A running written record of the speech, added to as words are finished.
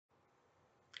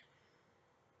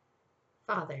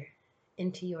Father,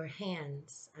 into your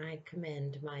hands I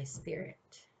commend my spirit.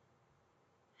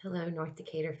 Hello, North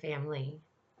Decatur family.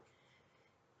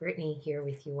 Brittany here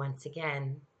with you once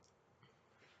again.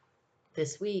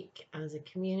 This week, as a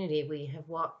community, we have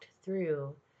walked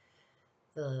through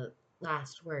the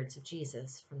last words of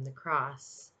Jesus from the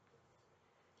cross.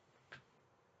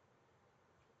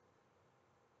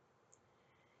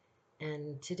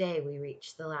 And today we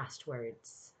reach the last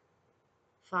words.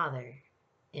 Father,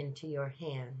 into your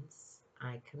hands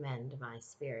I commend my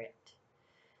spirit.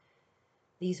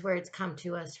 These words come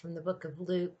to us from the book of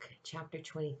Luke, chapter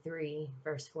 23,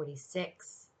 verse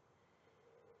 46.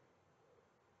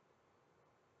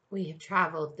 We have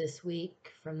traveled this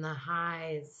week from the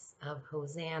highs of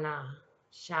Hosanna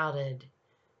shouted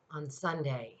on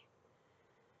Sunday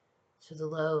to the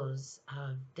lows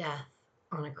of death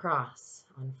on a cross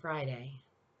on Friday.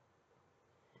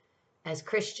 As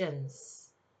Christians,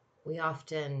 we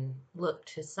often look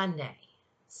to Sunday.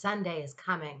 Sunday is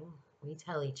coming, we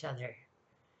tell each other,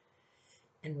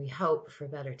 and we hope for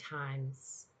better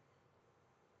times.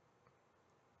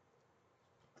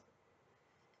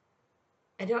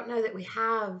 I don't know that we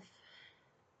have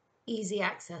easy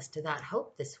access to that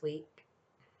hope this week.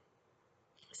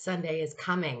 Sunday is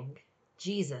coming.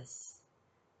 Jesus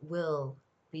will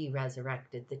be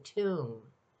resurrected. The tomb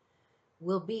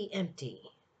will be empty,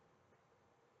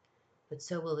 but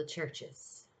so will the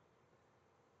churches.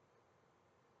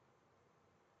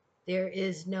 There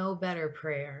is no better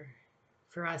prayer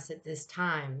for us at this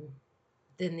time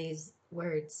than these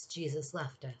words Jesus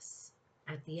left us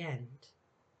at the end.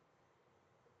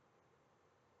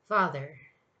 Father,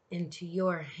 into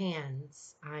your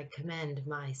hands I commend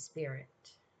my spirit.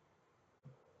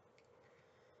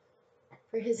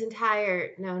 For his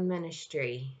entire known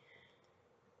ministry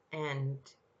and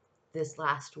this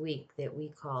last week that we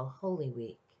call Holy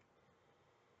Week,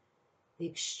 the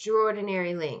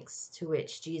extraordinary lengths to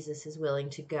which Jesus is willing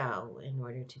to go in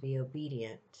order to be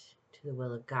obedient to the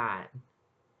will of God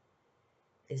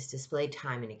is displayed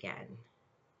time and again.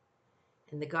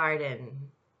 In the garden,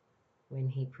 when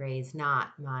he prays, not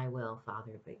my will,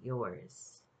 Father, but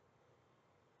yours.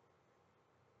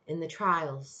 In the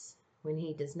trials, when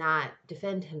he does not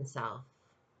defend himself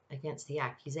against the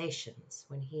accusations,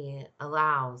 when he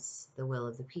allows the will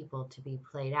of the people to be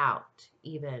played out,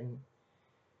 even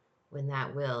when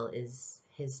that will is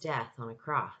his death on a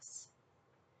cross.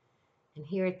 And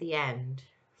here at the end,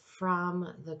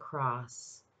 from the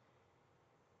cross,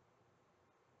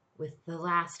 with the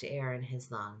last air in his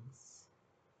lungs,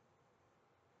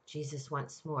 Jesus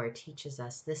once more teaches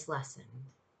us this lesson,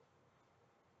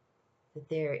 that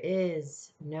there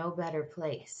is no better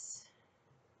place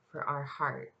for our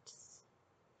hearts,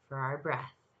 for our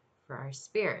breath, for our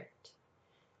spirit,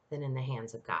 than in the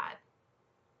hands of God.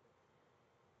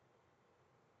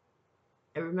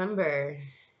 I remember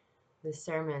the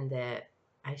sermon that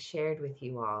I shared with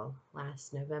you all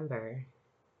last November.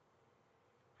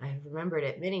 I have remembered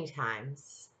it many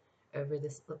times over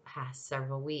this past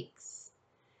several weeks,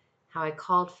 how I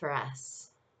called for us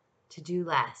to do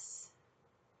less,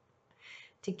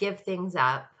 to give things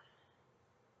up,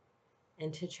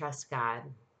 and to trust God.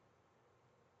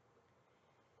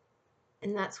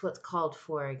 And that's what's called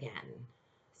for again,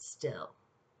 still,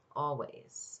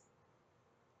 always.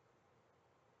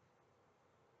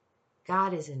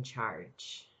 God is in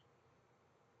charge.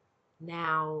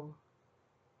 Now,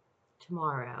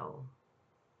 tomorrow,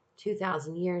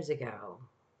 2,000 years ago,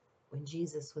 when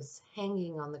Jesus was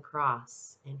hanging on the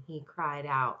cross and he cried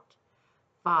out,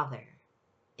 Father,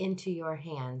 into your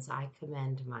hands I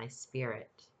commend my spirit.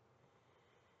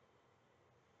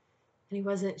 And he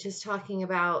wasn't just talking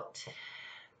about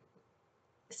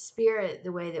spirit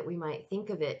the way that we might think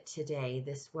of it today.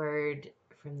 This word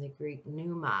from the Greek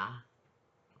pneuma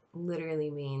literally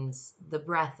means the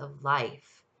breath of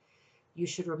life. You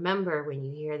should remember when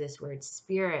you hear this word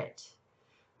spirit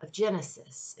of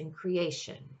Genesis and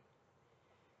creation.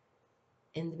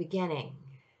 In the beginning,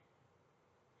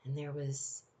 and there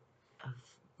was a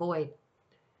void,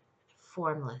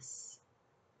 formless,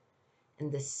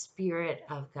 and the Spirit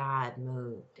of God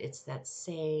moved. It's that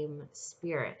same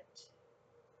Spirit.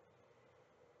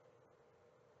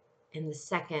 In the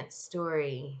second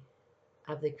story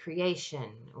of the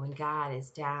creation, when God is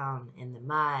down in the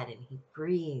mud and he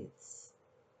breathes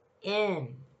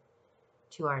in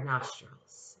to our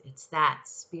nostrils, it's that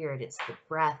Spirit, it's the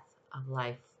breath of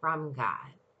life from God.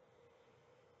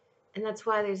 And that's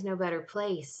why there's no better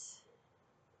place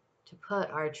to put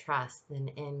our trust than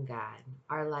in God.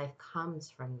 Our life comes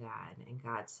from God, and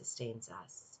God sustains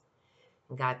us,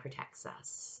 and God protects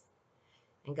us,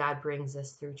 and God brings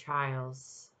us through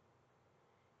trials,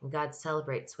 And God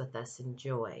celebrates with us in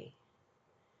joy.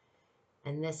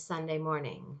 And this Sunday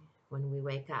morning, when we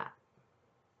wake up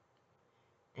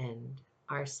and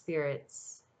our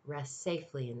spirits rest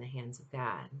safely in the hands of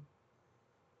God,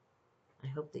 I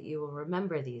hope that you will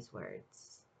remember these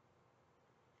words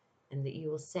and that you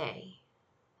will say,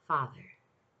 Father,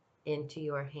 into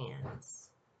your hands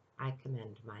I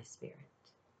commend my spirit.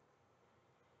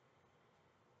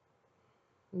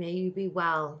 May you be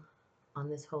well on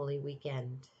this holy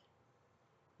weekend.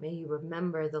 May you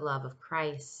remember the love of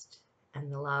Christ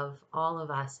and the love all of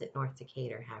us at North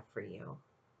Decatur have for you.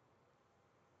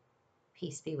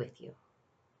 Peace be with you.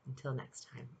 Until next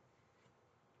time.